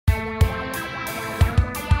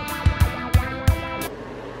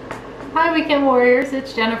Hi Weekend Warriors,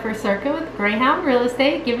 it's Jennifer Circa with Greyhound Real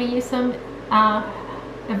Estate, giving you some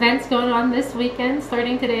events going on this weekend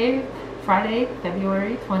starting today, Friday,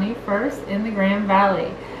 February 21st in the Grand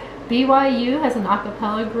Valley. BYU has an a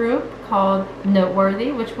cappella group called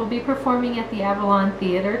Noteworthy, which will be performing at the Avalon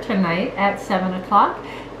Theater tonight at 7 o'clock.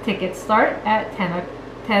 Tickets start at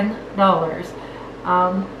 $10.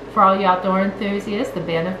 For all you outdoor enthusiasts, the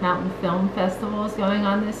Banff Mountain Film Festival is going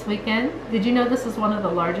on this weekend. Did you know this is one of the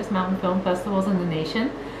largest mountain film festivals in the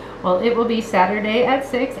nation? Well, it will be Saturday at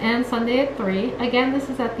 6 and Sunday at 3. Again, this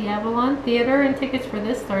is at the Avalon Theater, and tickets for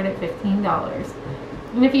this start at $15.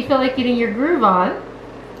 And if you feel like getting your groove on,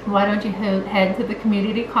 why don't you head to the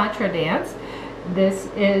Community Contra Dance? This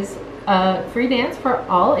is a free dance for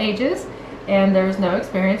all ages, and there's no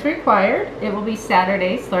experience required. It will be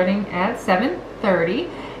Saturday starting at 7:30.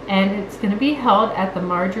 And it's going to be held at the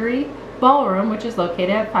Marjorie Ballroom, which is located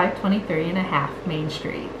at 523.5 Main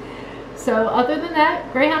Street. So other than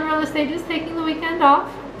that, Greyhound Real Estate is taking the weekend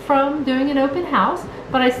off from doing an open house,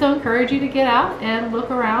 but I still encourage you to get out and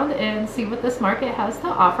look around and see what this market has to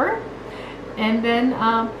offer. And then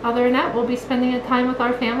other than that, we'll be spending a time with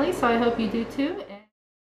our family, so I hope you do too.